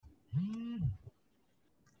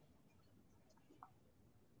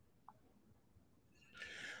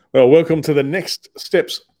Well, welcome to the Next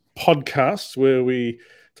Steps podcast, where we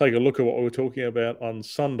take a look at what we were talking about on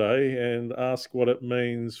Sunday and ask what it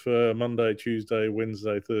means for Monday, Tuesday,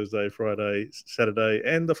 Wednesday, Thursday, Friday, Saturday,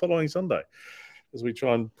 and the following Sunday, as we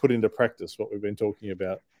try and put into practice what we've been talking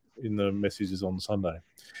about in the messages on Sunday.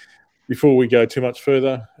 Before we go too much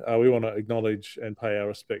further, we want to acknowledge and pay our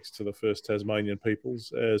respects to the first Tasmanian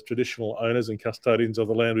peoples as traditional owners and custodians of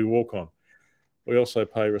the land we walk on. We also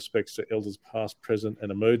pay respects to elders past, present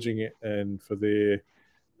and emerging, and for their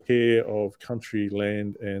care of country,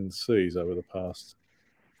 land and seas over the past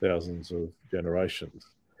thousands of generations.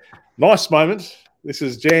 Nice moment. This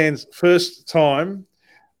is Jan's first time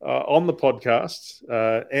on the podcast.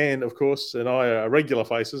 And, of course, and I are regular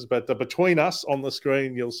faces, but between us on the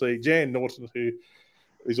screen, you'll see Jan Norton, who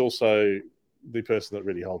is also the person that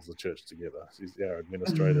really holds the church together. She's our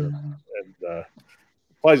administrator and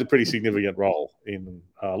plays a pretty significant role in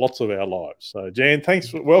lots of our lives. So, Jan,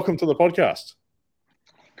 welcome to the podcast.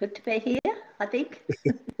 Good to be here, I think.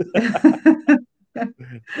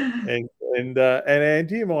 and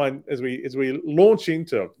do you mind, as we launch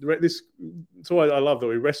into this? So I love that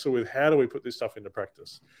we wrestle with how do we put this stuff into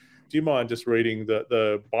practice. Do you mind just reading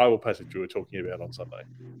the Bible passage we were talking about on Sunday?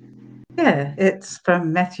 Yeah, it's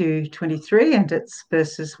from Matthew 23 and it's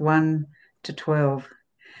verses 1 to 12.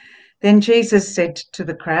 Then Jesus said to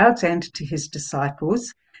the crowds and to his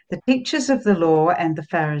disciples, "The teachers of the law and the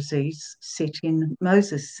Pharisees sit in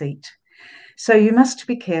Moses' seat. So you must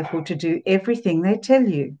be careful to do everything they tell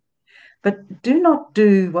you. But do not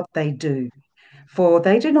do what they do, for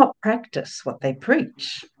they do not practice what they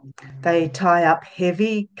preach. They tie up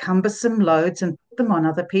heavy, cumbersome loads and put them on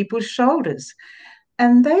other people's shoulders,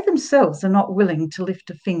 and they themselves are not willing to lift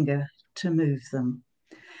a finger to move them.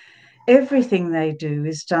 Everything they do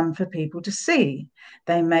is done for people to see.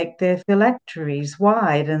 They make their phylacteries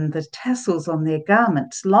wide and the tassels on their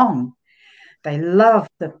garments long. They love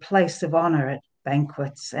the place of honour at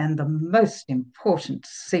banquets and the most important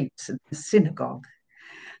seats in the synagogue.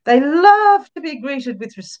 They love to be greeted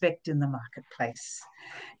with respect in the marketplace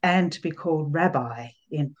and to be called rabbi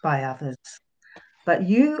by others. But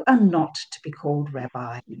you are not to be called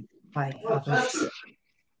rabbi by others,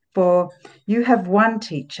 for you have one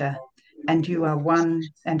teacher, and you are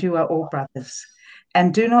all brothers.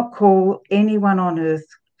 And do not call anyone on earth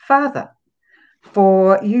Father,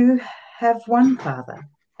 for you have one Father,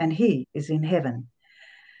 and he is in heaven.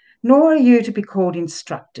 Nor are you to be called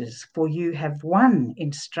instructors, for you have one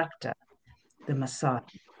instructor, the Messiah.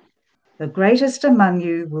 The greatest among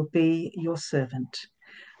you will be your servant.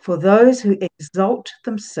 For those who exalt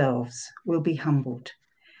themselves will be humbled,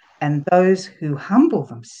 and those who humble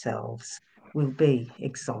themselves will be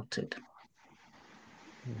exalted."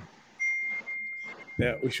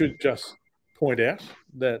 Now, we should just point out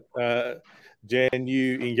that, Jan,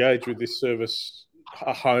 you engaged with this service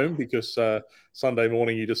at home because Sunday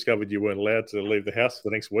morning you discovered you weren't allowed to leave the house for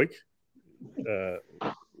the next week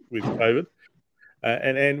with COVID.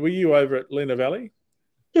 And were you over at Lena Valley?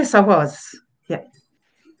 Yes, I was. Yeah.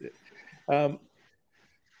 I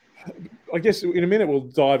guess in a minute we'll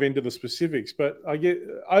dive into the specifics, but I get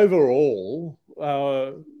overall,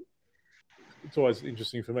 it's always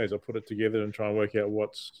interesting for me as I put it together and try and work out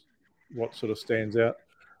what sort of stands out.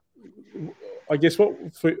 I guess what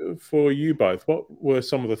for you both, what were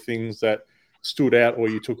some of the things that stood out or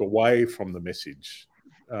you took away from the message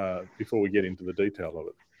before we get into the detail of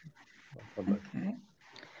it? Okay.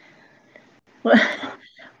 Well,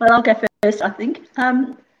 I'll go first, I think.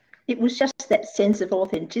 It was just that sense of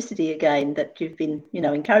authenticity again that you've been,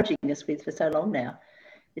 encouraging us with for so long now.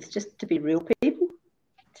 It's just to be real people,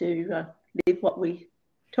 to live what we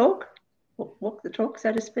talk, walk the talk,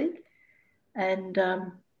 so to speak. And,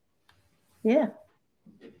 I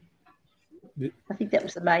think that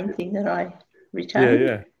was the main thing that I retained.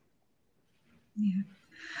 Yeah.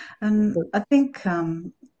 And I think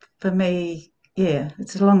for me,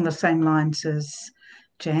 it's along the same lines as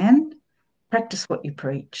Jan. Practice what you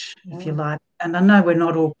preach, if you like. And I know we're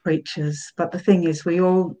not all preachers, but the thing is we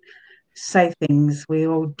all say things, we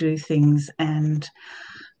all do things, and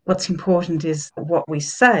what's important is that what we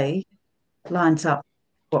say lines up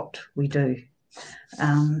with what we do.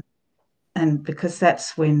 And because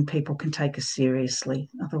that's when people can take us seriously.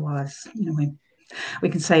 Otherwise, we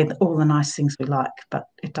can say all the nice things we like, but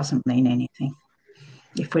it doesn't mean anything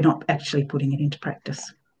if we're not actually putting it into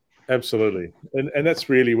practice. Absolutely, and that's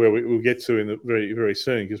really where we'll get to in the very, very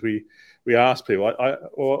soon, because we ask people.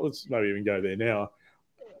 Let's maybe even go there now.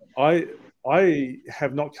 I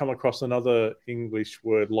have not come across another English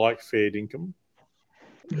word like fair-dinkum,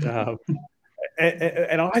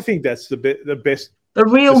 and I think that's the best. The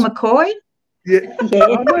real McCoy. Yeah,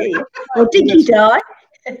 Yeah. Or did you die?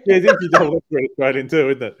 Yeah, Dinky Doll, that's very Australian too,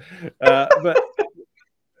 isn't it?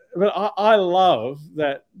 But I love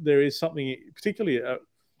that there is something, particularly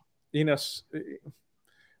in us.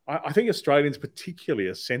 I think Australians particularly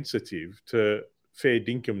are sensitive to fair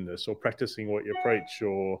dinkumness or practicing what you preach.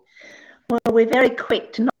 Or well, we're very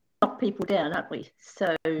quick to knock people down, aren't we?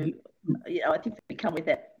 So I think we come with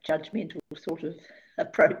that judgmental sort of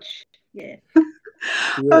approach. Yeah.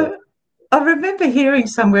 I remember hearing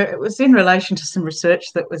somewhere, it was in relation to some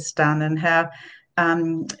research that was done, and how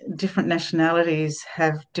different nationalities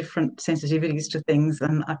have different sensitivities to things.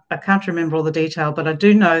 And I can't remember all the detail, but I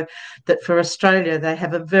do know that for Australia, they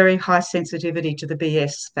have a very high sensitivity to the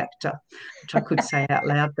BS factor, which I could say out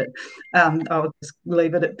loud, but I'll just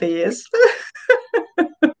leave it at BS.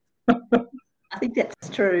 I think that's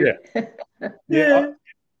true. Yeah.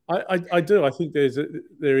 I do. I think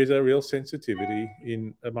there is a real sensitivity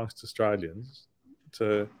amongst Australians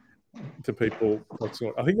to people.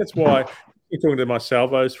 I think that's why, talking to my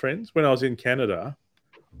Salvos friends, when I was in Canada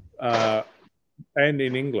and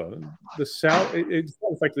in England, it's the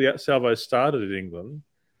fact that the Salvos started in England.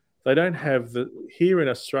 They don't have here in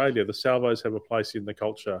Australia. The Salvos have a place in the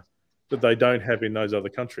culture that they don't have in those other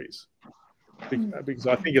countries, because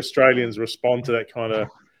I think Australians respond to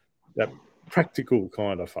that practical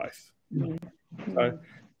kind of faith. So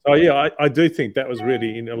yeah, I do think that was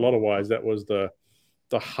really, in a lot of ways, that was the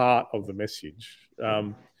heart of the message.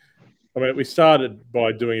 I mean, we started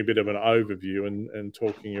by doing a bit of an overview and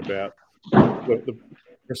talking about the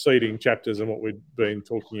preceding chapters and what we'd been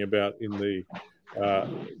talking about in the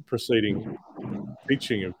preceding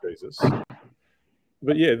teaching of Jesus.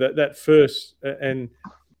 But yeah, that first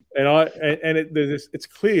it's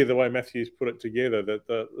clear the way Matthew's put it together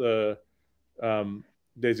that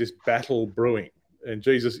there's this battle brewing, and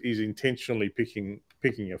Jesus is intentionally picking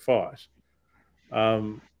a fight.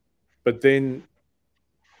 But then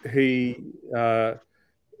he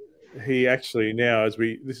actually, now,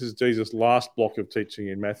 this is Jesus' last block of teaching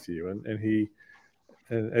in Matthew, and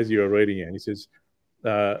as you are reading it, he says,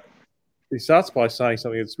 he starts by saying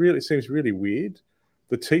something it seems really weird.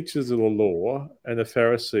 The teachers of the law and the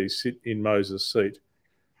Pharisees sit in Moses' seat,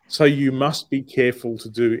 so you must be careful to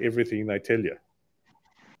do everything they tell you.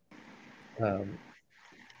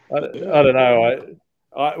 I don't know.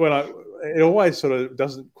 It always sort of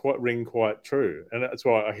doesn't quite ring quite true, and that's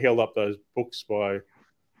why I held up those books by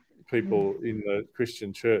people in the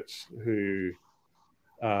Christian church who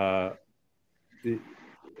have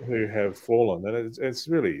fallen, and it's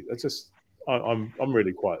just I'm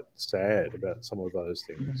really quite sad about some of those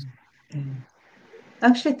things. I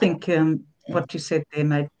actually think what you said there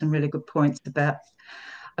made some really good points about.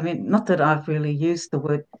 I mean, not that I've really used the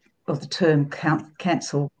word or the term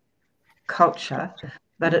cancel culture,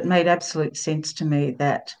 but it made absolute sense to me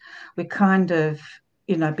that we kind of,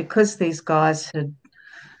 because these guys had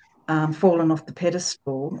fallen off the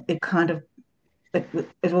pedestal, it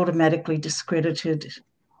automatically discredited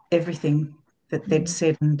everything that they'd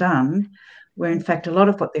said and done, where in fact a lot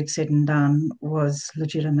of what they'd said and done was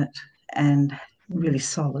legitimate and really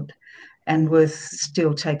solid and worth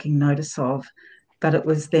still taking notice of, but it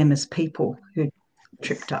was them as people who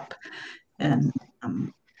tripped up. And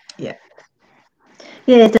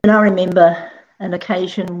Yes, and I remember an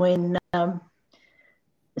occasion when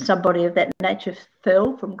somebody of that nature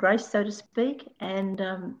fell from grace, so to speak, and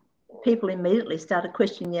people immediately started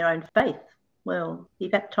questioning their own faith. Well, he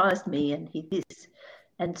baptized me and he this.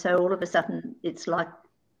 And so all of a sudden, it's like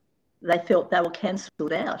they felt they were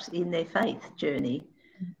cancelled out in their faith journey.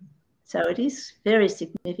 So it is very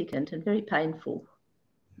significant and very painful.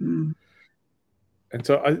 And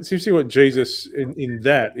so it seems to see what Jesus in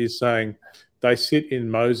that is saying. They sit in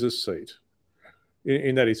Moses' seat.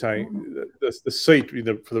 In that he's saying the seat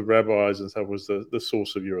for the rabbis and stuff was the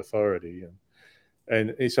source of your authority,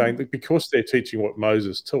 and he's saying that because they're teaching what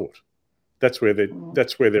Moses taught, that's where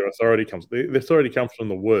their authority comes. The authority comes from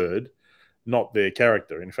the word, not their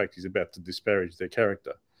character. In fact, he's about to disparage their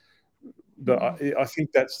character. But I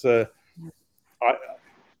think that's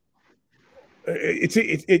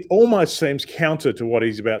it almost seems counter to what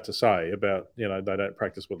he's about to say about they don't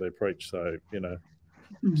practice what they preach, so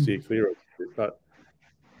steer clear of it.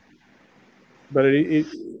 But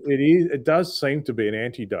it does seem to be an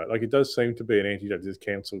antidote. Like, it does seem to be an antidote to this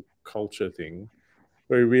cancel culture thing,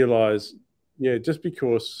 where we realise, just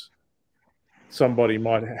because somebody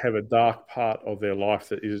might have a dark part of their life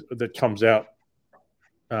that comes out,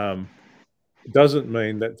 doesn't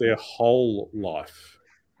mean that their whole life,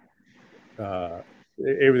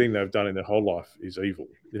 everything they've done in their whole life, is evil,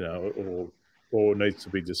 or needs to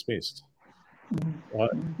be dismissed.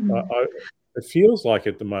 it feels like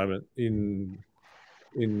at the moment in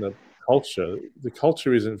the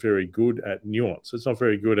culture isn't very good at nuance. It's not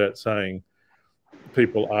very good at saying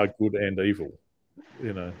people are good and evil.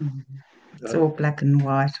 It's all black and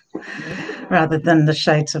white rather than the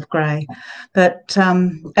shades of grey. But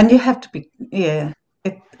and you have to be, it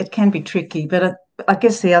can be tricky. But I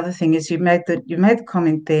guess the other thing is you made the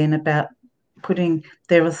comment then about putting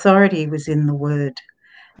their authority was in the word,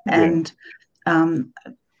 and and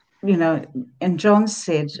John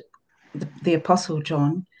said, the Apostle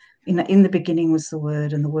John, in the beginning was the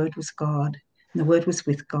Word, and the Word was God, and the Word was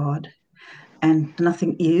with God, and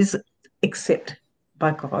nothing is except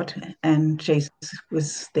by God, and Jesus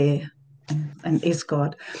was there and is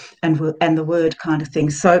God, and the Word kind of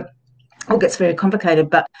thing. So it all gets very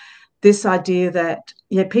complicated, but this idea that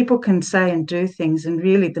people can say and do things, and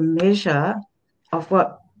really the measure of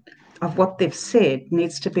what they've said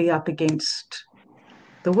needs to be up against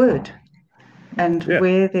the Word, and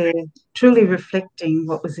where they're truly reflecting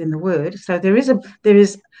what was in the Word. So there is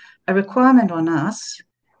a requirement on us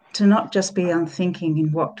to not just be unthinking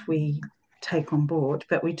in what we take on board,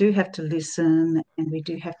 but we do have to listen, and we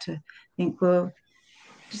do have to think, well,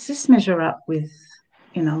 does this measure up with,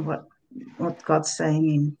 what God's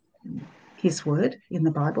saying in His Word in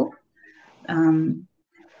the Bible?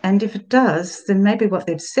 And if it does, then maybe what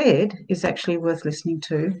they've said is actually worth listening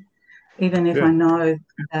to, even if I know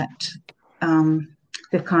that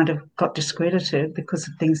they've kind of got discredited because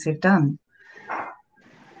of things they've done.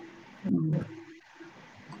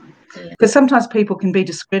 Because sometimes people can be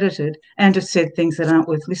discredited and have said things that aren't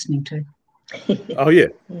worth listening to. Oh, yeah.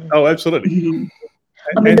 Oh, absolutely.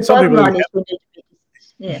 The bottom line is we need to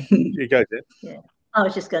be, You go there. Yeah. I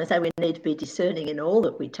was just going to say we need to be discerning in all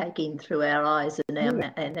that we take in through our eyes and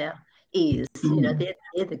our ears.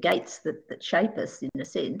 They're the gates that shape us in a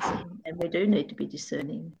sense, and we do need to be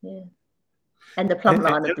discerning. Yeah. And the plumb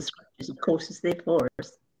line of the scriptures, of course, is there for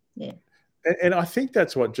us. Yeah. And I think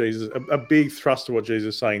that's what Jesus, a big thrust of what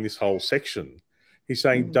Jesus is saying, this whole section. He's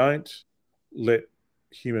saying, don't let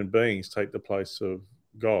human beings take the place of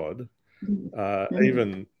God.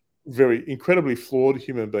 Even very incredibly flawed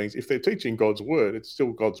human beings, if they're teaching God's word, it's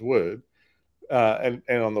still God's word. And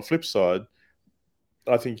on the flip side,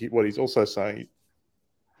 I think what he's also saying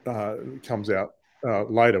comes out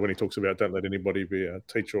later when he talks about don't let anybody be a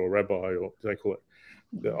teacher or a rabbi, or they call it,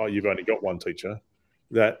 you've only got one teacher,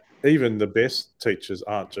 that even the best teachers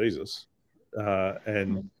aren't Jesus.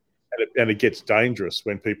 And it gets dangerous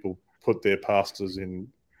when people put their pastors in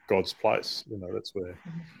God's place. That's where.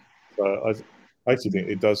 So I actually think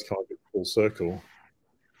it does kind of full circle.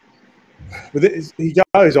 But he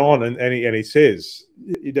goes on and he says,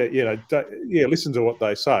 listen to what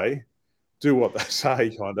they say, do what they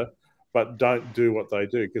say, kind of, but don't do what they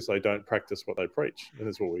do, because they don't practice what they preach. And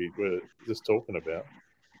that's what we were just talking about.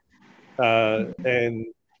 And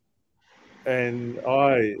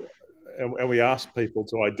we ask people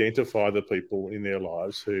to identify the people in their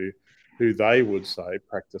lives who they would say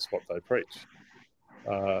practice what they preach.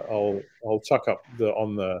 I'll chuck up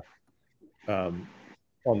on the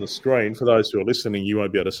screen for those who are listening. You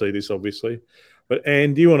won't be able to see this, obviously, but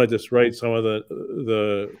Anne, do you want to just read some of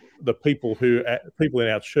the people in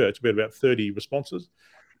our church? About 30 responses.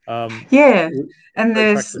 And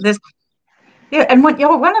there's and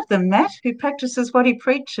one of them, Matt, who practices what he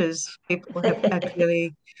preaches. People have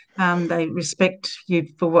actually they respect you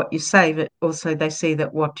for what you say, but also they see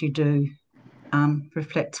that what you do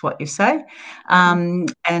reflects what you say.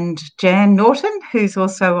 And Jan Norton, who's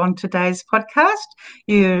also on today's podcast,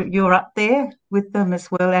 you're up there with them, as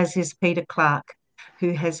well as is Peter Clark,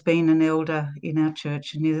 who has been an elder in our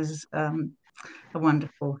church and is a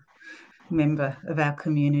wonderful member of our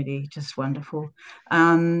community, just wonderful.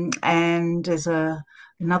 And there's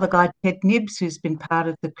another guy, Ted Nibbs, who's been part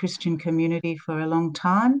of the Christian community for a long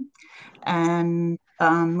time. And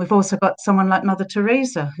we've also got someone like Mother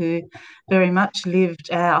Teresa, who very much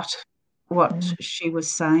lived out what she was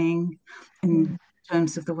saying in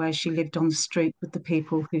terms of the way she lived on the street with the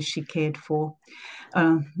people who she cared for,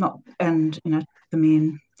 the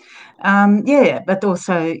men. But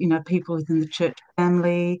also, people within the church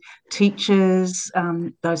family, teachers,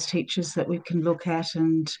 those teachers that we can look at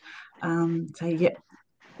and say,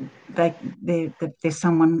 they're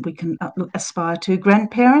someone we can aspire to.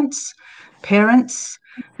 Grandparents, parents,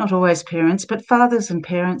 not always parents, but fathers and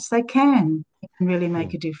parents, they can really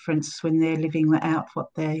make a difference when they're living out what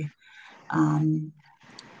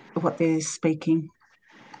they're speaking.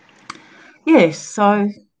 Yes, so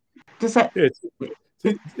does that...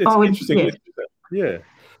 It's interesting. Yeah.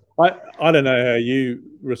 I don't know how you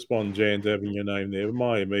respond, Jan, to having your name there.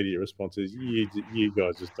 My immediate response is you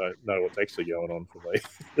guys just don't know what's actually going on for me.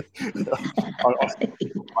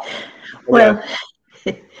 Well,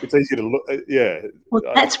 it's easy to look. Yeah. Well,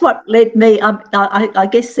 that's what led me. I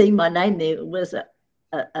guess seeing my name there was a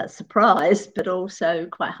surprise, but also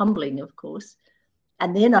quite humbling, of course.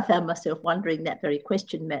 And then I found myself wondering that very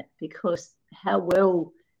question, Matt, because how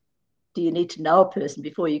well do you need to know a person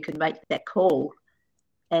before you can make that call?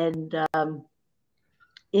 And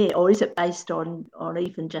or is it based on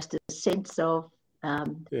even just a sense of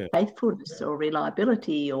faithfulness or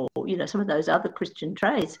reliability, or some of those other Christian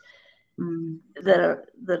traits that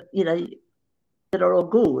are all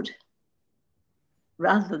good,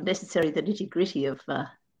 rather than necessarily the nitty-gritty of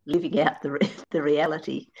living out the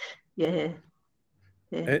reality. Yeah.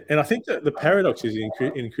 And I think that the paradox is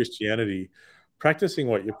in Christianity, practicing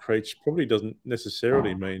what you preach probably doesn't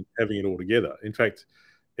necessarily mean having it all together. In fact,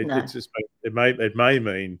 it may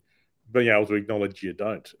mean being able to acknowledge you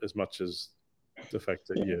don't, as much as the fact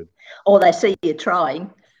that you, or they see you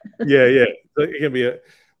trying. Yeah, it can be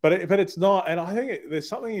but it's not. And I think there's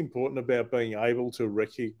something important about being able to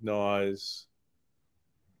recognize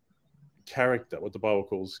character, what the Bible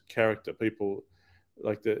calls character. People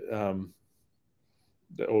like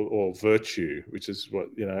or virtue, which is what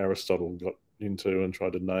Aristotle got into and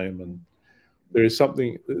tried to name. And there is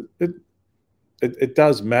something it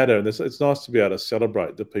does matter, and it's nice to be able to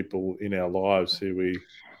celebrate the people in our lives who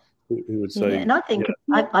would say. And I think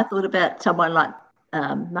I thought about someone like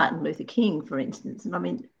Martin Luther King, for instance, and I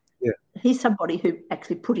mean, he's somebody who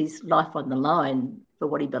actually put his life on the line for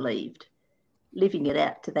what he believed, living it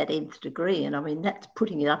out to that nth degree. And I mean, that's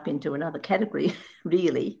putting it up into another category,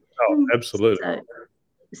 really. Oh, absolutely.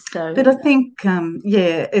 But I think,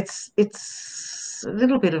 it's a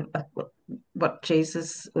little bit of what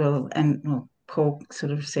Jesus Paul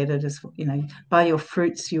sort of said it as, by your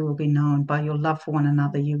fruits you will be known, by your love for one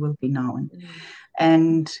another you will be known.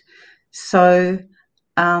 And so,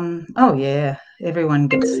 everyone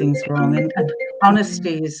gets things wrong, and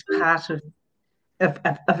honesty is part of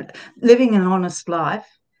living an honest life.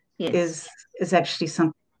 Is actually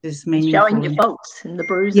something that is meaningful. Showing your faults and the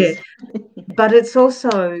bruises. Yeah, but it's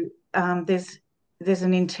also there's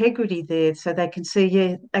an integrity there, so they can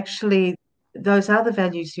see, actually those are the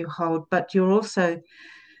values you hold, but you're also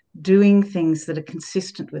doing things that are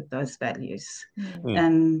consistent with those values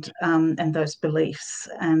and those beliefs,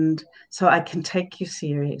 and so I can take you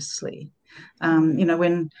seriously.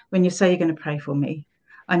 When you say you're going to pray for me,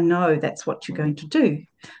 I know that's what you're going to do.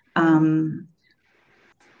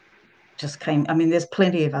 There's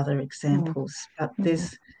plenty of other examples, but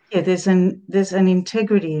there's an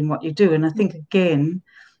integrity in what you do, and I think again,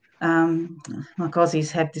 like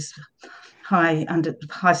Aussies have this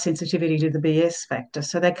high sensitivity to the BS factor,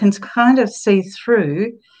 so they can kind of see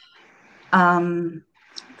through the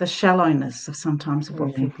shallowness of sometimes of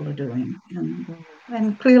what people are doing,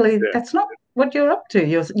 and clearly that's not what you're up to.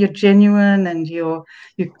 You're genuine, and you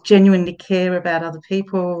genuinely care about other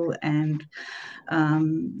people, and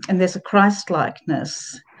there's a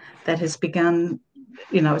Christ-likeness that has begun.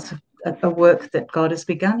 It's a work that God has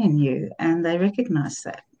begun in you, and they recognise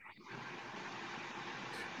that.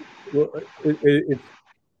 Well, like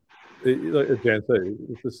Jan said,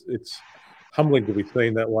 it's humbling to be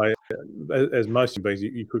seen that way. As most human beings,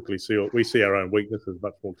 you quickly see, we see our own weaknesses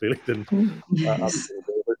much more clearly than others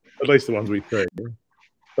do, at least the ones we see.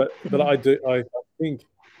 But I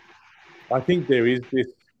think there is this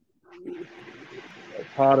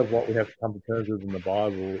part of what we have to come to terms with in the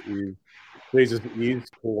Bible is Jesus is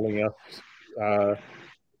calling us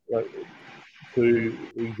to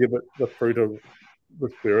exhibit the fruit of the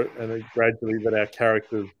Spirit, and that our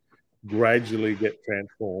characters gradually get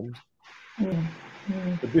transformed.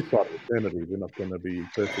 But this side of eternity, we're not going to be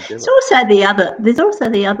perfect ever. There's also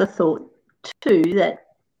the other thought too, that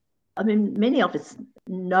many of us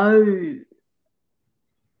know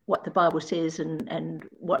what the Bible says and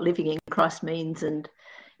what living in Christ means, and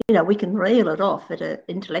we can reel it off at an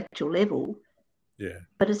intellectual level. Yeah.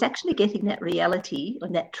 But it's actually getting that reality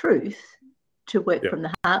and that truth to work from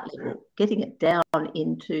the heart level, getting it down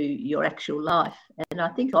into your actual life. And I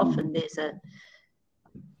think often there's a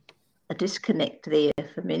disconnect there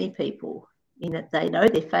for many people, in that they know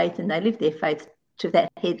their faith and they live their faith to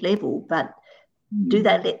that head level, but do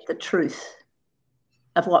they let the truth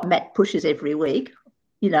of what Matt pushes every week,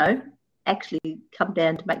 actually come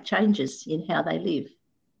down to make changes in how they live?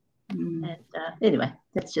 And anyway,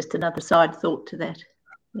 that's just another side thought to that.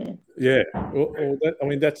 Yeah. Well,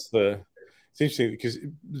 it's interesting because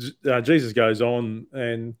Jesus goes on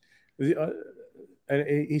and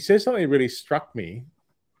he says something that really struck me.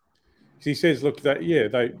 he says, look,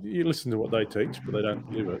 you listen to what they teach, but they don't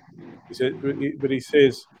live it. He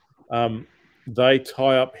says, they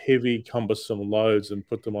tie up heavy, cumbersome loads and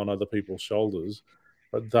put them on other people's shoulders,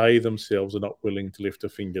 but they themselves are not willing to lift a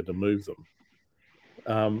finger to move them.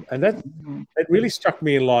 And that it really struck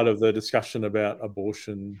me in light of the discussion about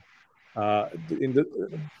abortion, and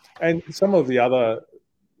some of the other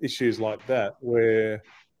issues like that, where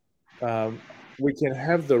we can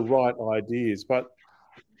have the right ideas, but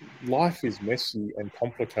life is messy and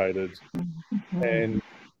complicated, and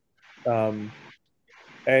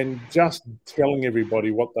just telling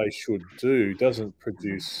everybody what they should do doesn't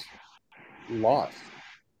produce life.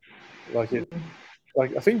 Like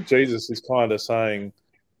I think Jesus is kind of saying,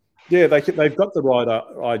 yeah, they've got the right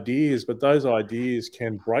ideas, but those ideas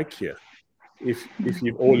can break you if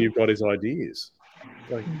all you've got is ideas.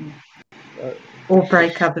 Or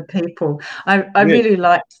break other people. I really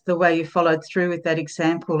liked the way you followed through with that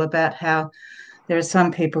example about how there are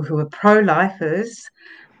some people who are pro-lifers,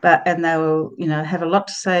 and they will, have a lot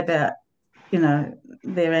to say about,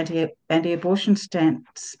 their anti-abortion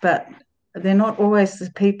stance, but they're not always the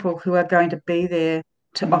people who are going to be there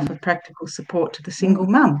to offer practical support to the single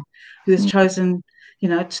mum who has chosen,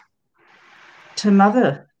 to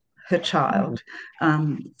mother her child.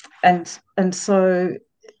 And so,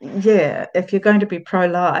 yeah, if you're going to be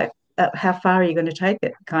pro-life, how far are you going to take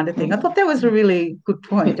it, kind of thing. I thought that was a really good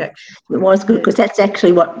point, actually. It was good, because that's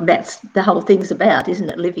actually what the whole thing's about, isn't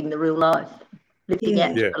it? Living the real life, living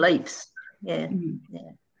out your beliefs. Yeah.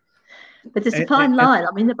 But there's a fine line.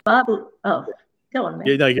 I mean, the Bible. Oh, go on, man.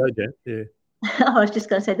 Yeah, no, go, Jen. Yeah. I was just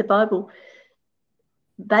going to say the Bible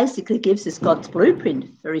basically gives us God's blueprint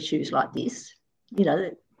for issues like this,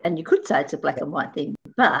 and you could say it's a black and white thing,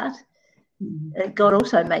 but God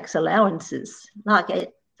also makes allowances. Like,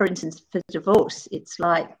 for instance, for divorce, it's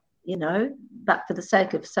like, but for the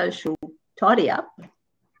sake of social tidy up,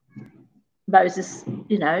 Moses,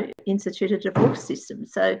 instituted a divorce system.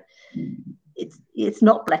 So it's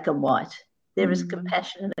not black and white. There is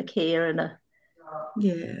compassion and a care and a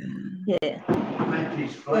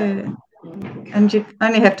And you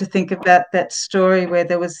only have to think about that story where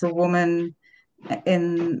there was the woman that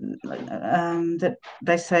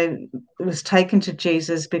they say was taken to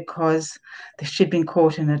Jesus because she'd been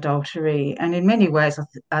caught in adultery. And in many ways,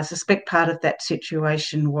 I suspect part of that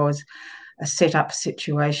situation was a set-up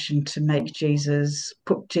situation to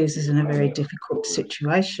put Jesus in a very difficult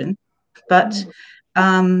situation. But,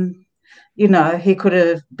 he could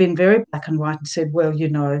have been very black and white and said, well,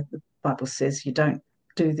 the Bible says you don't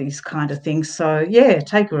do these kind of things. So, yeah,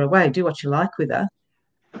 take her away, do what you like with her.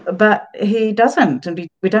 But he doesn't, and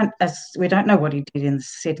we don't know what he did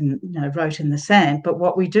wrote in the sand. But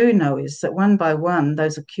what we do know is that one by one,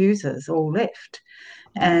 those accusers all left,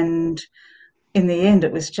 and in the end,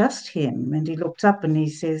 it was just him. And he looked up and he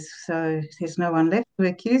says, "So there's no one left to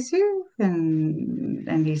accuse you?"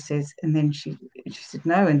 And he says, and then she said,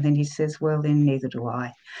 "No." And then he says, "Well, then neither do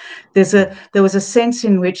I." There was a sense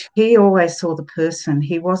in which he always saw the person.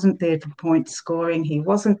 He wasn't there for point scoring. He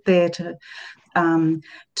wasn't there to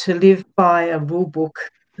live by a rule book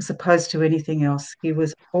as opposed to anything else. He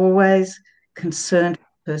was always concerned with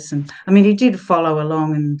the person. I mean, he did follow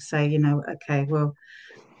along and say, okay, well,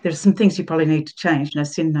 there's some things you probably need to change. No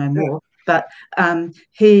sin, no more. But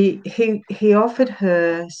he offered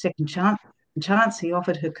her second chance. He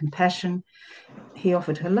offered her compassion. He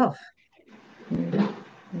offered her love.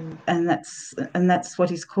 And that's what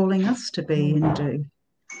he's calling us to be and do.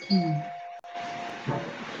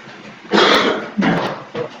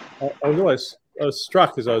 I was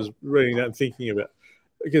struck as I was reading that and thinking about it,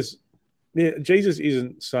 because Jesus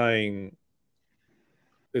isn't saying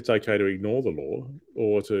it's okay to ignore the law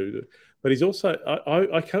but he's also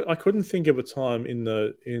I couldn't think of a time in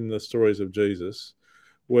the stories of Jesus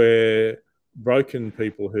where broken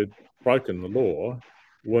people who'd broken the law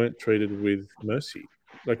weren't treated with mercy,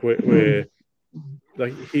 like where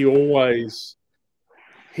like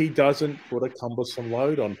he doesn't put a cumbersome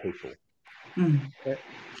load on people.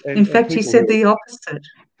 In fact, he said the opposite.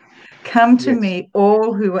 Come to me,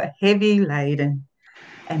 all who are heavy laden,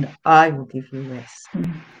 and I will give you rest.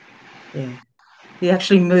 Yeah. He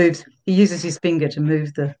actually he uses his finger to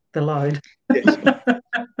move the load. Yes.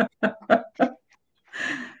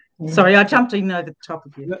 Sorry, I jumped in over the top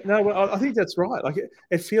of you. No, I think that's right. Like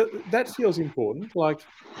that feels important. Like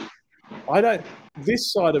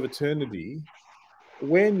this side of eternity,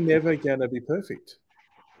 we're never going to be perfect.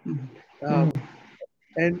 And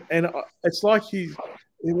it's like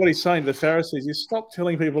what he's saying to the Pharisees is, stop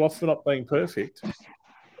telling people off for not being perfect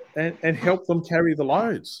and help them carry the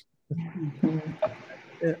loads.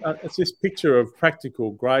 It's this picture of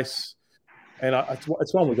practical grace And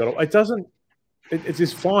it's one we've got to, it doesn't, it's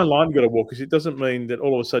this fine line you've got to walk, because it doesn't mean that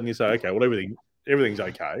all of a sudden you say, okay, well, everything's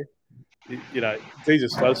okay.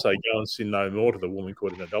 Jesus does say, go and sin no more to the woman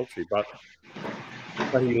caught in adultery, but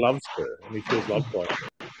he loves her and he feels loved by her.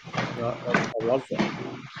 I love that.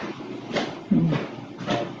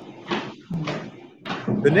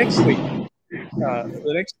 The next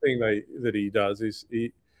thing that he does is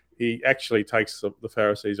he actually takes the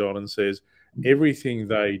Pharisees on and says everything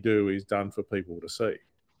they do is done for people to see.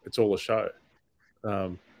 It's all a show.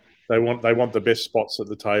 They want the best spots at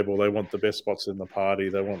the table. They want the best spots in the party.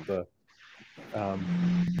 They want the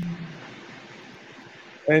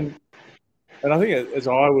and I think as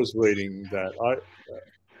I was reading that,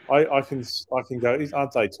 I can go,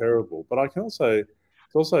 aren't they terrible? But I can also,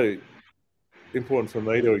 it's also important for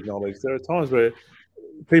me to acknowledge there are times where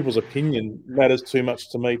people's opinion matters too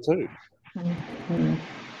much to me too.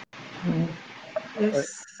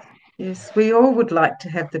 Yes, we all would like to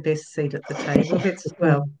have the best seat at the table.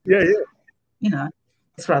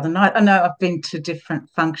 It's rather nice. I know I've been to different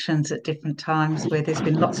functions at different times where there's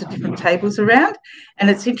been lots of different tables around, and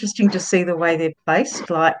it's interesting to see the way they're placed,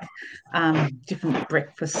 like different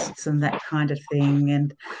breakfasts and that kind of thing.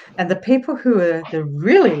 And the people who are the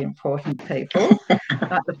really important people,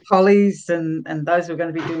 like the pollies and those who are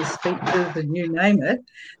going to be doing speeches and you name it,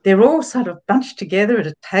 they're all sort of bunched together at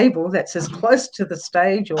a table that's as close to the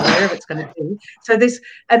stage or wherever it's going to be. So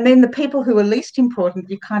and then the people who are least important,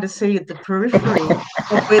 you kind of see at the periphery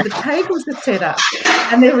of where the tables are set up.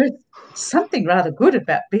 And there is something rather good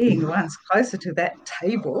about being the ones closer to that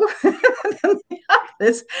table than the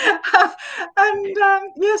others.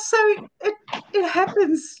 So it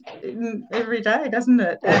happens every day, doesn't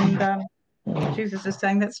it? And Jesus is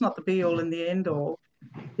saying that's not the be-all and the end-all.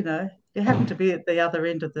 You happen to be at the other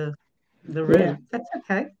end of the room. That's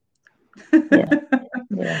okay.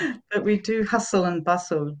 But we do hustle and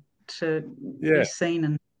bustle to be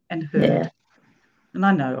seen and heard. And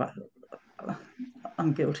I know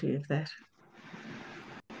I'm guilty of that.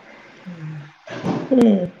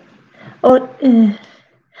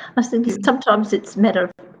 I think sometimes it's a matter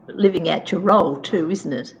of living out your role too,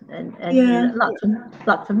 isn't it? And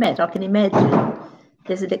like for Matt, I can imagine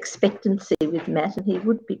there's an expectancy with Matt, and he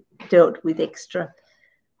would be dealt with extra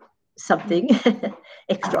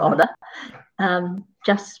honour,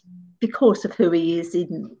 just because of who he is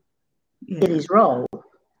in his role.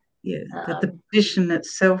 Yeah, but the position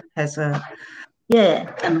itself has a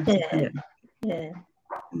and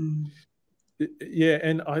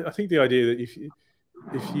I think the idea that if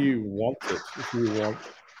you want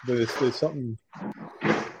there's something.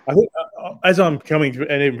 I think as I'm coming to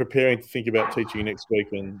and even preparing to think about teaching next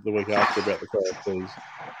week and the week after about the Pharisees,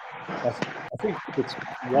 I think it's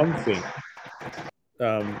one thing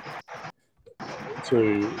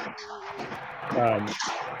to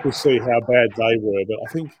see how bad they were, but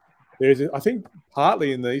I think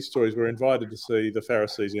partly in these stories we're invited to see the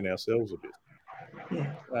Pharisees in ourselves a bit,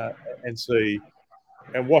 and see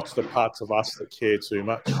and watch the parts of us that care too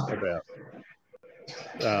much about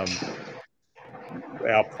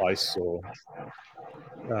our place, or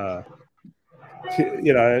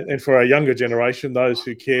and for our younger generation, those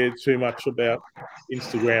who care too much about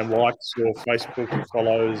Instagram likes or Facebook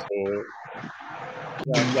follows or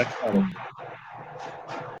that kind of.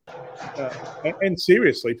 And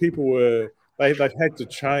seriously, people they've had to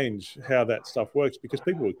change how that stuff works because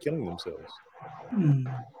people were killing themselves with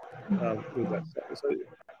that stuff. So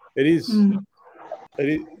it is,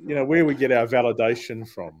 where we get our validation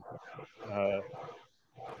from. I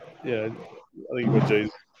think what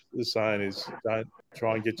Jesus is saying is don't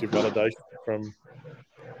try and get your validation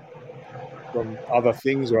from other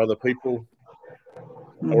things or other people,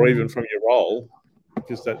 or even from your role,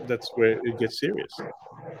 because that's where it gets serious.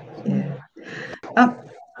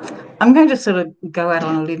 I'm going to sort of go out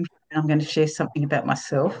on a limb and I'm going to share something about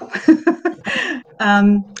myself.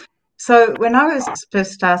 So when I was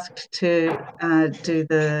first asked to do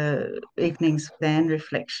the evenings van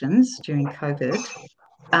reflections during COVID,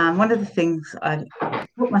 one of the things I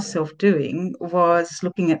caught myself doing was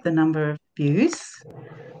looking at the number of views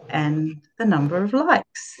and the number of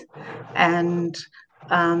likes. And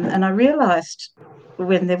I realised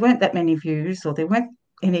when there weren't that many views or there weren't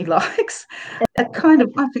any likes, I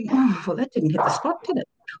think, oh, well, that didn't hit the spot, did it?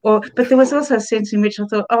 But there was also a sense in which I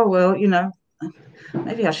thought, oh, well,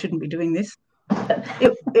 maybe I shouldn't be doing this.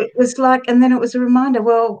 It was like, and then it was a reminder,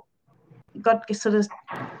 well, God sort of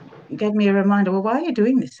gave me a reminder, well, why are you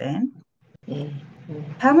doing this, Anne?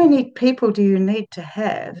 How many people do you need to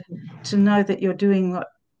have to know that you're doing what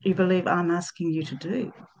you believe I'm asking you to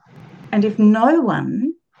do? And if no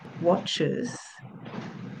one watches,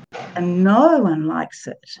 and no one likes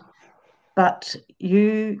it, but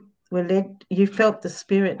you felt the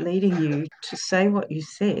Spirit leading you to say what you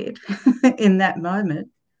said in that moment,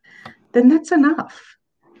 then that's enough.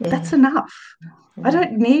 Yeah. That's enough. I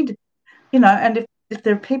don't need, and if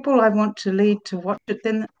there are people I want to lead to watch it,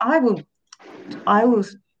 then I will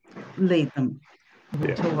lead them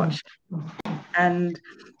to watch it.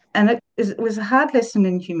 And it was a hard lesson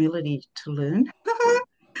in humility to learn.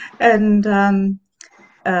 And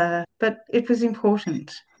but it was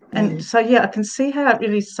important. And so, I can see how it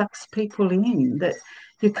really sucks people in, that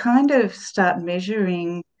you kind of start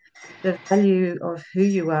measuring the value of who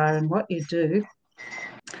you are and what you do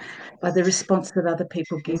by the response that other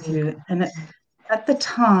people give you. And at the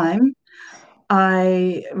time,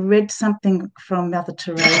 I read something from Mother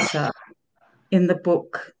Teresa in the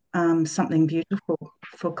book, Something Beautiful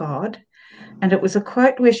for God. And it was a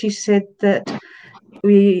quote where she said that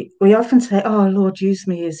we often say, "Oh, Lord, use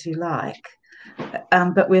me as you like."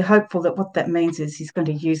 But we're hopeful that what that means is he's going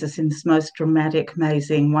to use us in this most dramatic,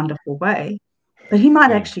 amazing, wonderful way. But he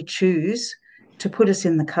might actually choose to put us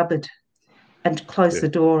in the cupboard and close the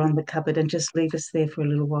door on the cupboard and just leave us there for a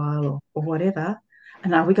little while or whatever.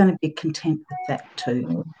 And are we going to be content with that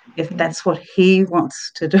too, if that's what he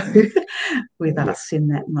wants to do with us in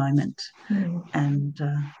that moment? And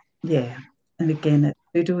and again,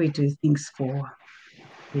 who do we do things for,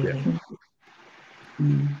 really?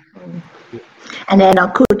 And then I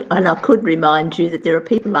could remind you that there are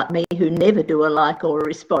people like me who never do a like or a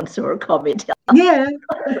response or a comment. Yeah,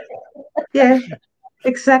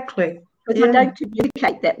 exactly. Because I don't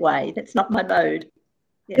communicate that way. That's not my mode.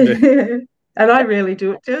 And I rarely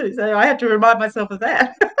do it too, so I have to remind myself of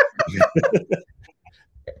that.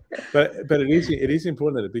 but it is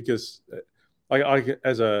important, because I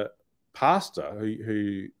as a pastor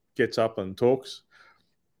who gets up and talks,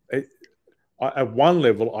 at one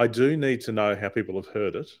level, I do need to know how people have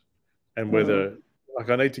heard it, and whether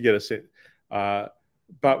I need to get a set.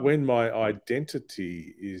 But when my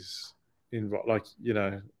identity is involved,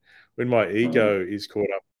 when my ego is caught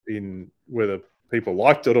up in whether people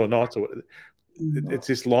liked it or not, it's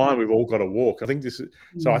this line we've all got to walk. I think this is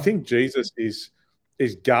so. I think Jesus is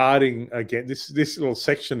guarding against this little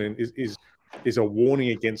section is a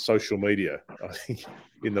warning against social media. I think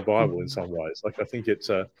in the Bible in some ways. I think it's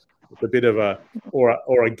a bit of a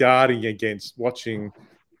guarding against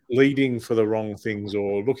leading for the wrong things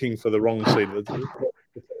or looking for the wrong seed.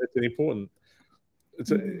 It's an important.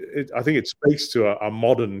 I think it speaks to a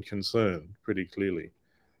modern concern pretty clearly.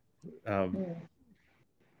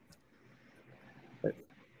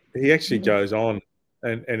 He actually goes on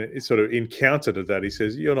and it's sort of in counter to that. He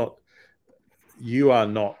says, you are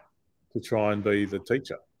not to try and be the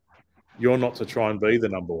teacher. You're not to try and be the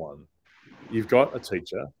number one. You've got a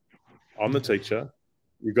teacher. I'm the teacher.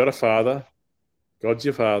 You've got a father. God's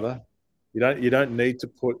your father. You don't need to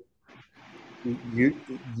put.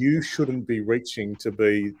 You shouldn't be reaching to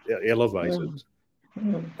be elevated.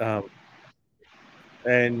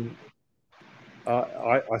 And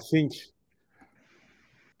I think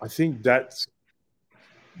that's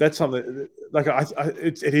something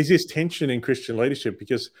it is this tension in Christian leadership,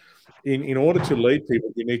 because in order to lead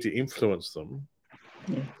people, you need to influence them.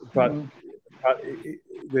 But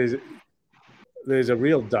there's a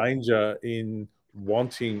real danger in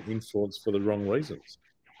wanting influence for the wrong reasons.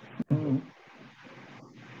 And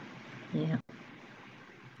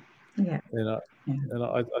I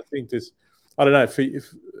think this, I don't know,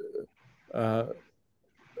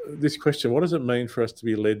 this question, what does it mean for us to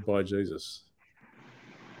be led by Jesus?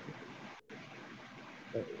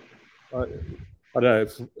 I don't know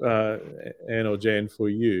if Anne or Jan, for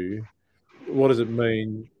you, what does it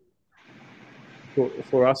mean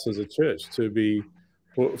for us as a church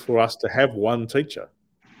for us to have one teacher,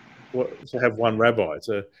 to have one rabbi,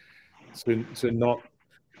 to not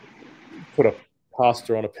put a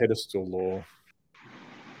pastor on a pedestal, or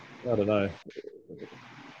I don't know.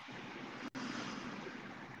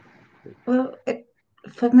 Well,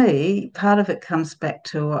 for me, part of it comes back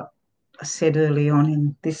to what I said early on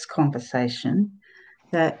in this conversation,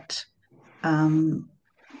 that God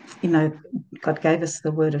gave us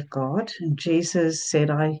the Word of God, and Jesus said,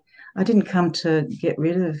 I didn't come to get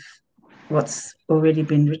rid of what's already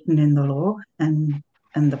been written in the law and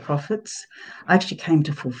the prophets. I actually came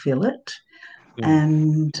to fulfill it.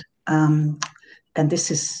 And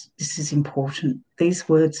this is important. These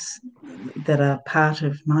words that are part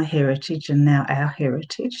of my heritage and now our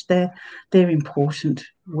heritage, they're important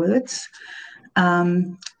words.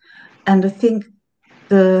 And I think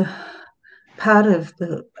the part of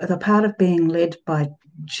being led by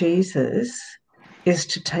Jesus is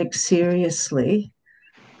to take seriously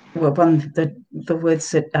the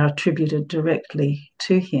words that are attributed directly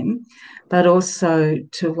to him, but also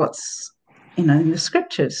to what's in the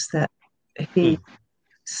scriptures that he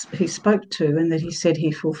spoke to and that he said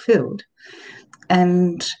he fulfilled.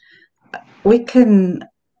 And we can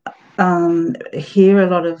hear a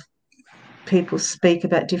lot of people speak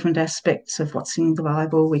about different aspects of what's in the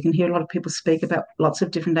Bible. We can hear a lot of people speak about lots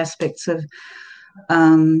of different aspects of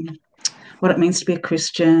what it means to be a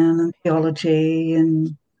Christian and theology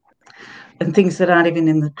and things that aren't even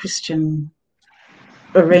in the Christian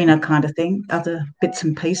arena kind of thing, other bits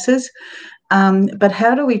and pieces. But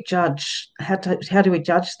how do we judge? How do we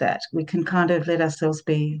judge that? We can kind of let ourselves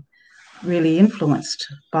be really influenced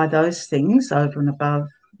by those things over and above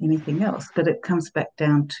anything else. But it comes back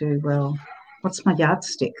down to, well, what's my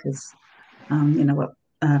yardstick? As what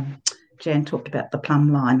Jan talked about, the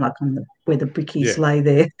plumb line, like where the brickies lay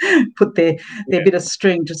there, put their bit of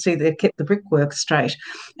string to see they've kept the brickwork straight.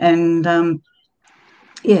 And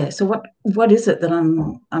so what is it that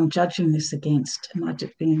I'm judging this against? Am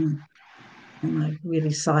I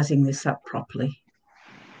really sizing this up properly?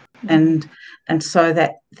 And so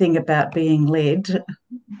that thing about being led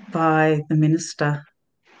by the minister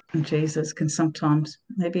and Jesus can sometimes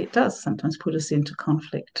put us into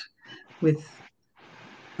conflict with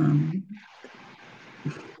the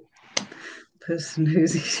person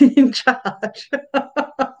who's in charge.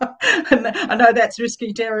 And I know that's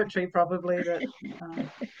risky territory, probably. It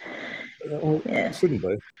shouldn't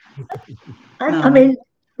be. I mean,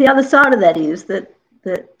 the other side of that is that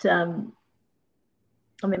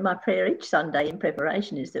my prayer each Sunday in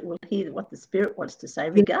preparation is that we'll hear what the Spirit wants to say,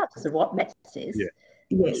 regardless of what Matt says. Yeah.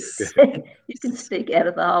 Yes. You can speak out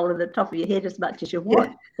of the hole in the top of your head as much as you want.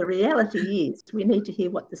 Yeah. The reality is we need to hear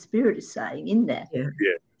what the Spirit is saying in that.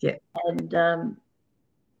 Yeah.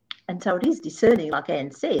 And so it is discerning, like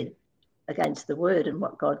Anne said, against the word and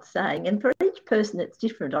what God's saying. And for each person, it's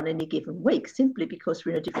different on any given week, simply because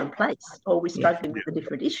we're in a different place or we're struggling with a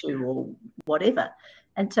different issue or whatever.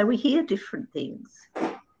 And so we hear different things.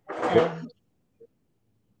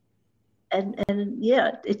 And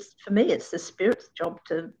it's, for me, it's the Spirit's job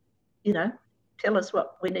to, tell us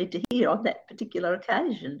what we need to hear on that particular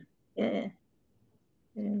occasion. Yeah.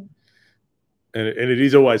 And it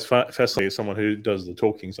is always fascinating as someone who does the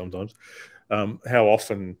talking sometimes, how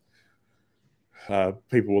often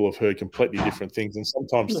people will have heard completely different things, and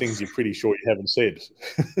sometimes things you're pretty sure you haven't said.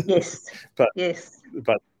 Yes. But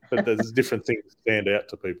there's different things that stand out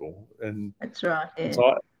to people, and that's right. Yeah.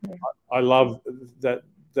 So I love that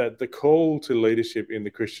the call to leadership in the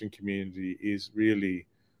Christian community is really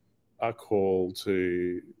a call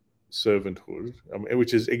to servanthood,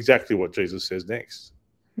 which is exactly what Jesus says next.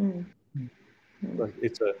 Like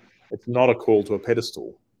it's not a call to a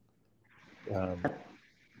pedestal. And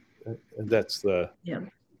that's the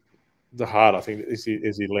heart, I think, as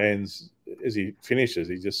he finishes,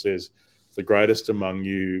 he just says, the greatest among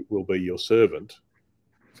you will be your servant.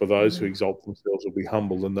 For those who exalt themselves will be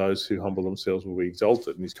humbled, and those who humble themselves will be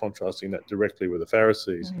exalted. And he's contrasting that directly with the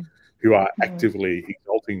Pharisees, who are actively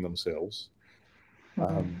exalting themselves.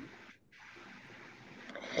 And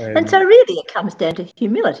so really it comes down to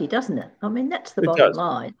humility, doesn't it? I mean, that's the bottom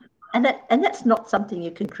line. And that's not something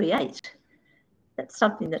you can create. That's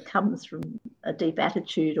something that comes from a deep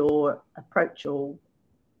attitude or approach or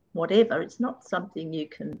whatever. It's not something you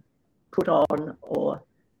can put on or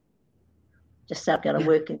just say, I'm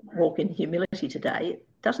going to walk in humility today. It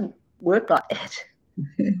doesn't work like that.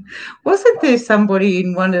 Wasn't there somebody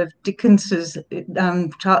in one of Dickens's,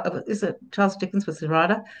 Charles Dickens was the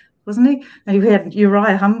writer, wasn't he? And he had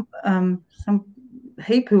Uriah some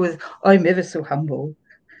heap who was, I'm ever so humble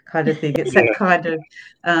kind of thing. It's that kind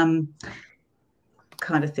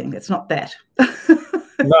of thing. It's not that.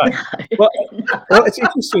 No. Well, it's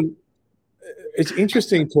interesting. It's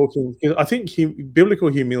interesting talking, because I think biblical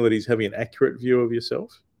humility is having an accurate view of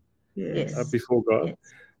yourself before God. Yes.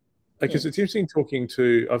 Because it's interesting talking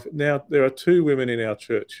to. Now there are two women in our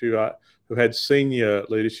church who had senior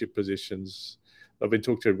leadership positions. I've been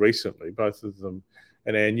talking to recently, both of them,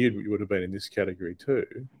 and Anne, you would have been in this category too.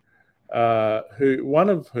 One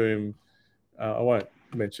of whom I won't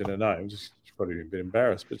mention her name, just she's probably a bit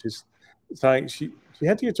embarrassed, but she's saying she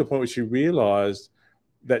had to get to a point where she realised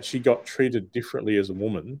that she got treated differently as a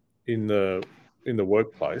woman in the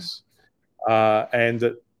workplace, and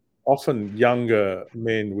that often younger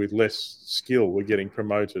men with less skill were getting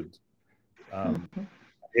promoted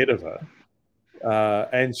ahead of her,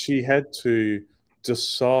 and she had to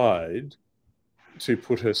decide to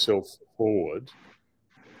put herself forward,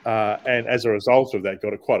 and as a result of that,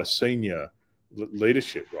 got quite a senior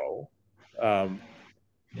leadership role.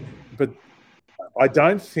 But I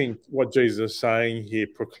don't think what Jesus is saying here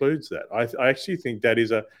precludes that. I actually think that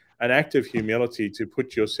is an act of humility to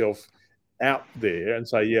put yourself out there and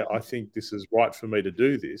say, yeah, I think this is right for me to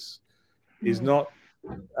do this. Is not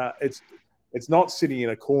it's not sitting in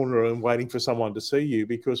a corner and waiting for someone to see you,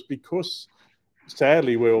 because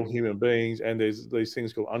sadly we're all human beings, and there's these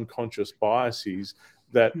things called unconscious biases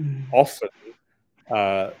that often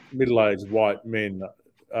middle-aged white men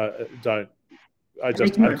are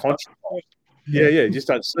just unconscious. Yeah, just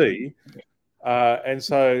don't see. And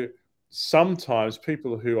so sometimes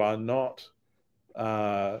people who are not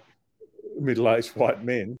middle-aged white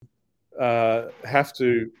men have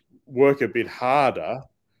to work a bit harder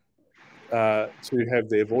to have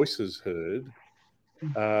their voices heard.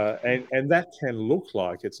 And that can look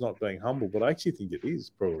like it's not being humble, but I actually think it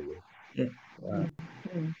is, probably.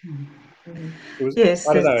 Yes.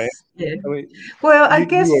 I don't know. Yeah. I mean, well, I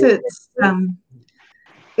guess it's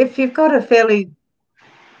if you've got a fairly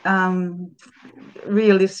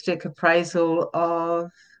realistic appraisal of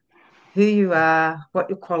who you are, what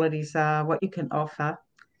your qualities are, what you can offer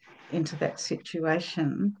into that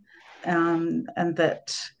situation, and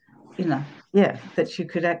that that you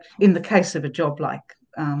could act in the case of a job like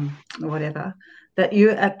or whatever, that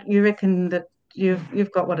you reckon that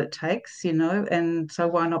you've got what it takes, and so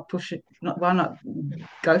why not push it? Why not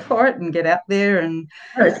go for it and get out there? And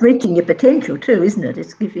it's reaching your potential too, isn't it?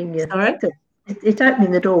 It's giving you. Sorry? It's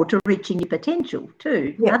opening the door to reaching your potential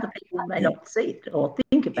too. Yeah. Other people may not see it or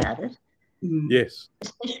think about it. Yes.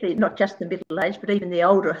 Especially not just the middle aged, but even the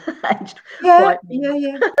older aged white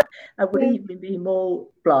men. I would even be more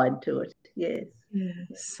blind to it. Yes. Yeah.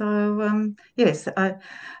 So yes,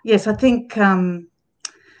 I think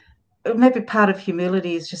maybe part of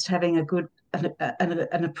humility is just having a good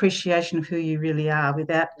an appreciation of who you really are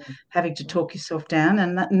without having to talk yourself down,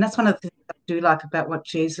 and that's one of the things I do like about what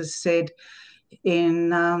Jesus said in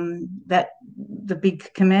that the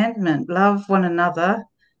big commandment: love one another.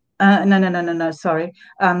 Sorry.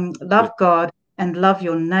 Love God and love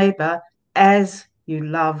your neighbor as you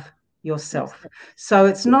love yourself. So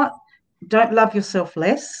it's not, don't love yourself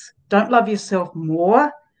less, don't love yourself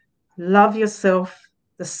more, love yourself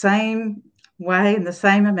the same way and the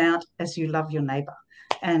same amount as you love your neighbor.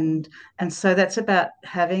 And so that's about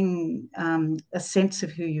having a sense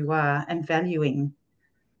of who you are and valuing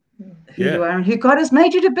who you are and who God has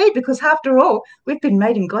made you to be, because after all, we've been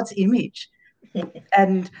made in God's image.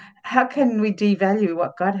 And how can we devalue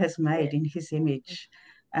what God has made in his image?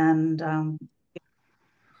 And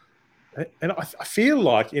I feel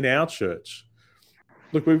like in our church,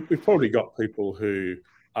 look, we've probably got people who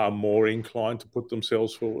are more inclined to put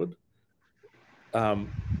themselves forward. But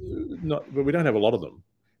we don't have a lot of them.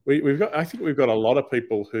 I think we've got a lot of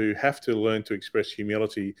people who have to learn to express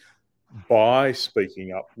humility by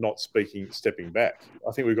speaking up, not stepping back.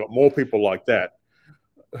 I think we've got more people like that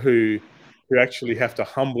who actually have to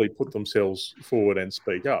humbly put themselves forward and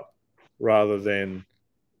speak up, rather than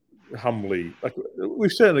humbly. Like,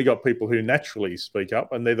 we've certainly got people who naturally speak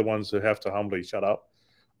up, and they're the ones who have to humbly shut up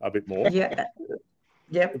a bit more. Yeah.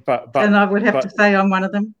 But and I would have to say I'm one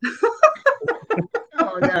of them.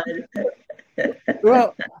 Oh no.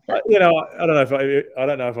 Well, I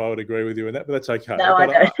don't know if I would agree with you in that, but that's okay. No,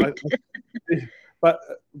 I don't. But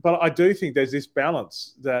I do think there's this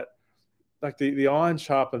balance that, like, the iron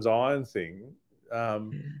sharpens iron thing.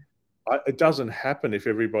 It doesn't happen if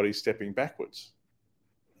everybody's stepping backwards.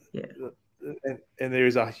 Yeah. And there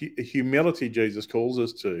is a humility Jesus calls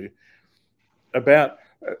us to, about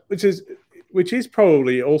which is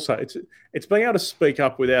probably also it's being able to speak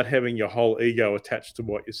up without having your whole ego attached to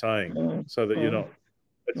what you're saying, so that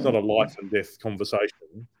it's not a life and death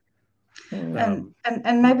conversation.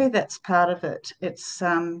 And maybe that's part of it. It's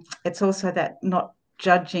also that not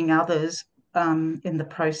judging others in the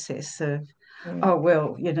process of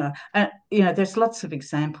there's lots of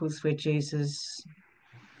examples where Jesus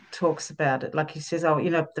talks about it, like he says,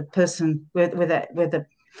 the person where the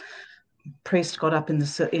priest got up in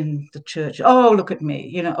the church, oh, look at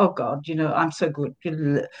me, oh God, I'm so good,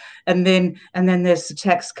 and then there's the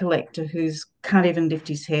tax collector who's can't even lift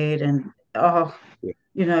his head, and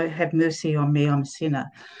have mercy on me, I'm a sinner.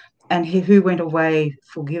 And who went away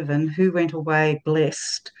forgiven, who went away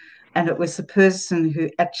blessed. And it was the person who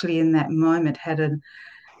actually in that moment had an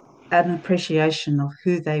appreciation of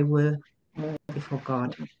who they were before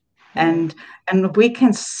God. And we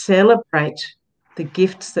can celebrate the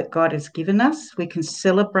gifts that God has given us. We can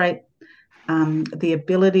celebrate the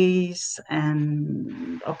abilities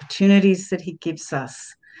and opportunities that he gives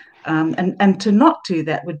us. And to not do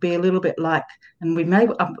that would be a little bit like, and we may,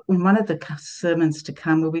 in one of the sermons to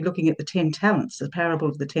come, we'll be looking at the 10 talents, the parable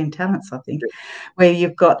of the 10 talents, I think, where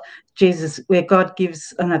you've got Jesus, where God gives,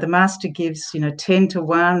 the master gives, 10 to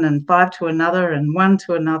one and 5 to another and 1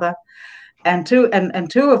 to another. And two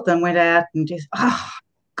of them went out and just,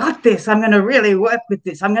 got this. I'm going to really work with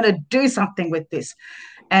this. I'm going to do something with this.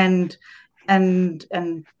 And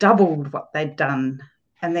doubled what they'd done.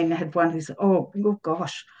 And then had one who said, oh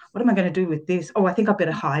gosh, what am I going to do with this? Oh, I think I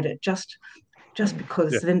better hide it just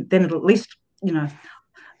because then it'll at least,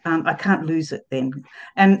 I can't lose it then.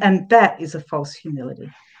 And that is a false humility,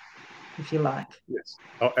 if you like. Yes.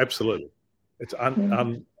 Oh, absolutely. It's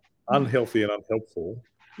unhealthy and unhelpful.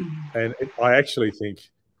 And I actually think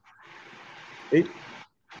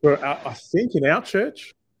I think in our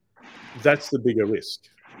church, that's the bigger risk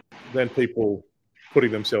than people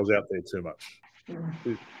putting themselves out there too much.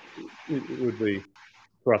 It would be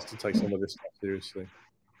for us to take some of this stuff seriously.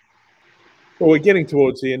 Well, we're getting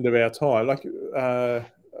towards the end of our time. Like,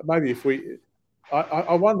 maybe if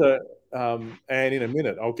I wonder, and in a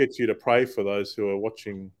minute, I'll get you to pray for those who are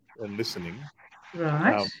watching and listening.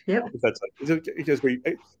 Right. Yep. If that's because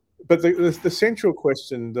but the central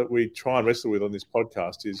question that we try and wrestle with on this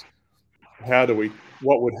podcast is,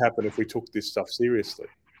 what would happen if we took this stuff seriously?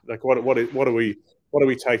 Like, what are we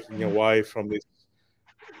taking away from this,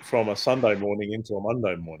 from a Sunday morning into a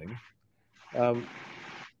Monday morning?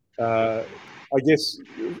 I guess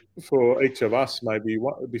for each of us, maybe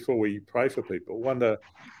before we pray for people,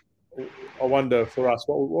 I wonder for us,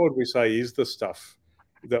 what would we say is the stuff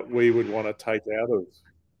that we would want to take out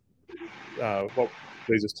of what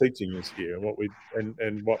Jesus' teaching is here, and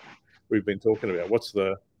what we've been talking about? What's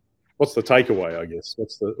the takeaway? I guess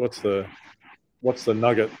what's the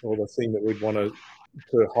nugget or the thing that we'd want to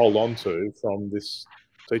hold on to from this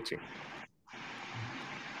teaching?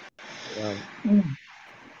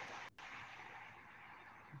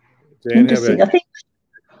 Jan, interesting.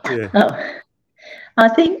 I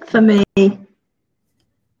think for me,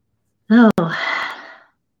 I'm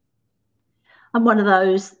one of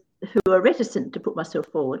those who are reticent to put myself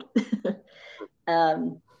forward,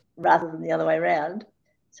 rather than the other way around.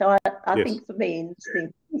 So I think for me,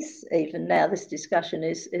 even now, this discussion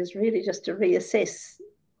is really just to reassess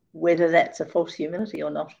whether that's a false humility or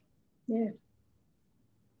not. Yeah.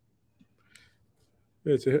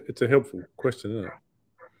 It's a helpful question, isn't it?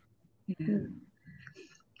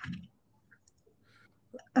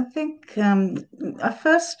 I think I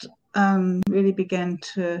first really began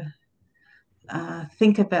to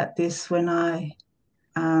think about this when I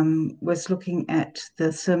was looking at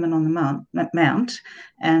the Sermon on the Mount,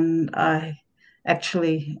 and I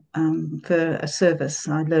actually, for a service,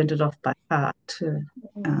 I learned it off by heart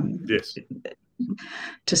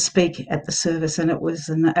to speak at the service, and it was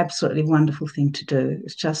an absolutely wonderful thing to do.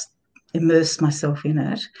 It's just immerse myself in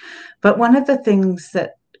it. But one of the things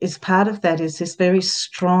that is part of that is this very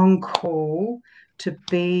strong call to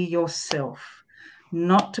be yourself,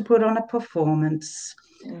 not to put on a performance,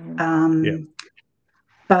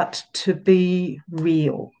 but to be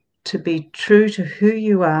real, to be true to who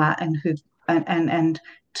you are and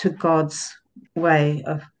to God's way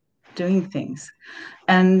of doing things.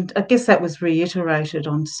 And I guess that was reiterated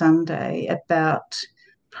on Sunday about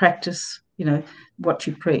practice, what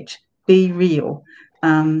you preach, be real,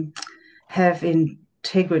 have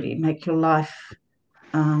integrity, make your life,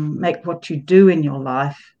 make what you do in your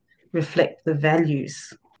life reflect the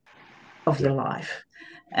values of your life.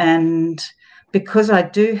 And because I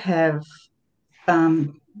do have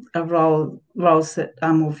roles that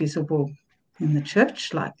are more visible in the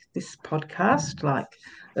church, like this podcast, like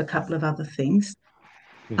a couple of other things,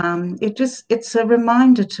 it's a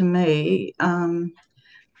reminder to me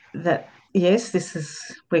that yes, this is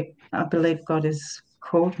where I believe God has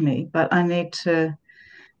called me, but I need to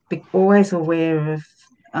be always aware of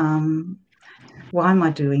why am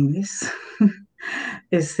I doing this?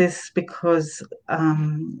 Is this because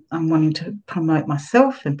I'm wanting to promote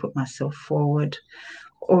myself and put myself forward,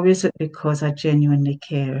 or is it because I genuinely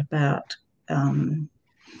care about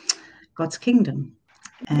God's kingdom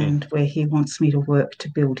and where He wants me to work to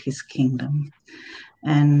build His kingdom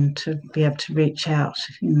and to be able to reach out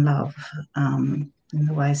in love in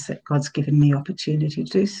the ways that God's given me opportunity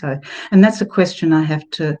to do so? And that's a question I have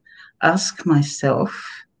to ask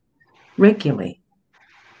myself regularly.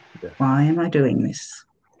 Why am I doing this?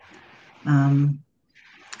 And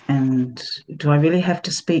do I really have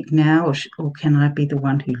to speak now, or can I be the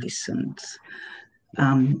one who listens?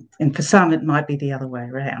 And for some, it might be the other way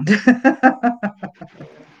around.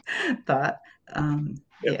 But,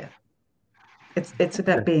 yeah. It's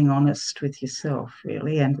about being honest with yourself,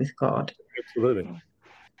 really, and with God. Absolutely.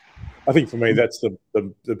 I think for me, that's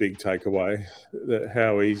the big takeaway, that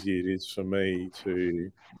how easy it is for me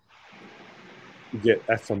to get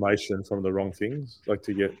affirmation from the wrong things, like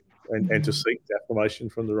to get and to seek affirmation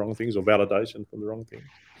from the wrong things or validation from the wrong things.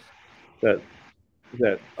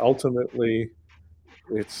 That ultimately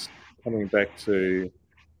it's coming back to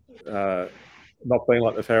not being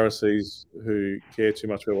like the Pharisees who care too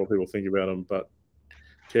much about what people think about them, but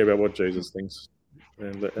care about what Jesus thinks,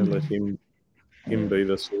 and let him be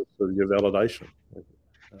the source of your validation.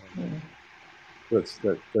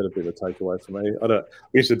 That'd be the takeaway for me. I'm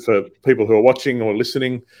interested for people who are watching or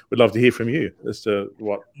listening. We'd love to hear from you as to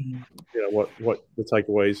what the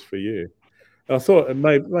takeaway is for you. And I thought it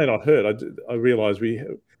may not hurt. I realise we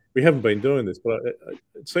haven't been doing this, but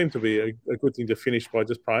it seemed to be a good thing to finish by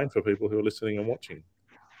just praying for people who are listening and watching.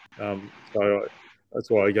 So that's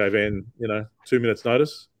why I gave Anne 2 minutes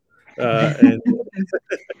notice. And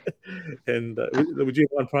would you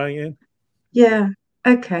mind praying, Anne? Yeah.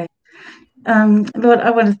 Okay. Lord,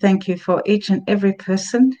 I want to thank you for each and every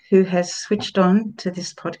person who has switched on to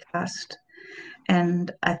this podcast.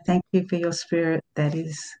 And I thank you for your spirit that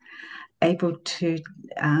is able to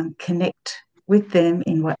connect with them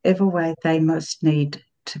in whatever way they most need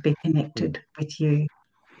to be connected with you.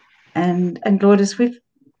 And Lord, as we've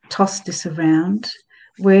tossed this around,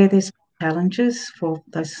 where there's challenges for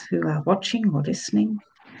those who are watching or listening,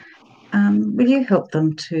 will you help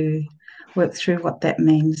them to work through what that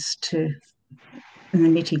means in the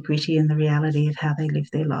nitty-gritty and the reality of how they live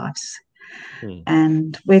their lives?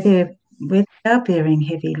 And where they are bearing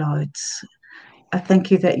heavy loads, I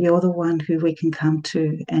thank you that you're the one who we can come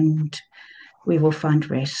to and we will find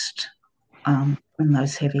rest from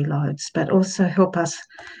those heavy loads. But also help us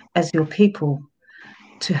as your people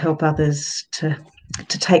to help others to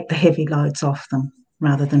take the heavy loads off them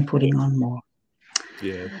rather than putting on more.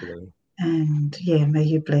 Yeah, absolutely. And may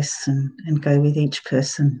you bless and go with each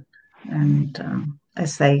person and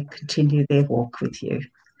as they continue their walk with you.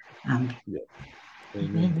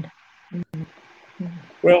 Amen.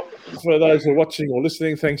 Well, for those who are watching or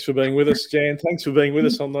listening, thanks for being with us, Jan. Thanks for being with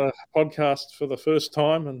us on the podcast for the first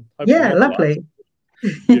time, and hopefully not lovely.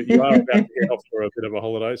 You are about to get off for a bit of a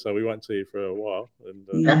holiday, so we won't see you for a while.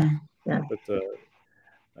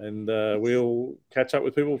 And we'll catch up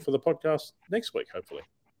with people for the podcast next week, hopefully.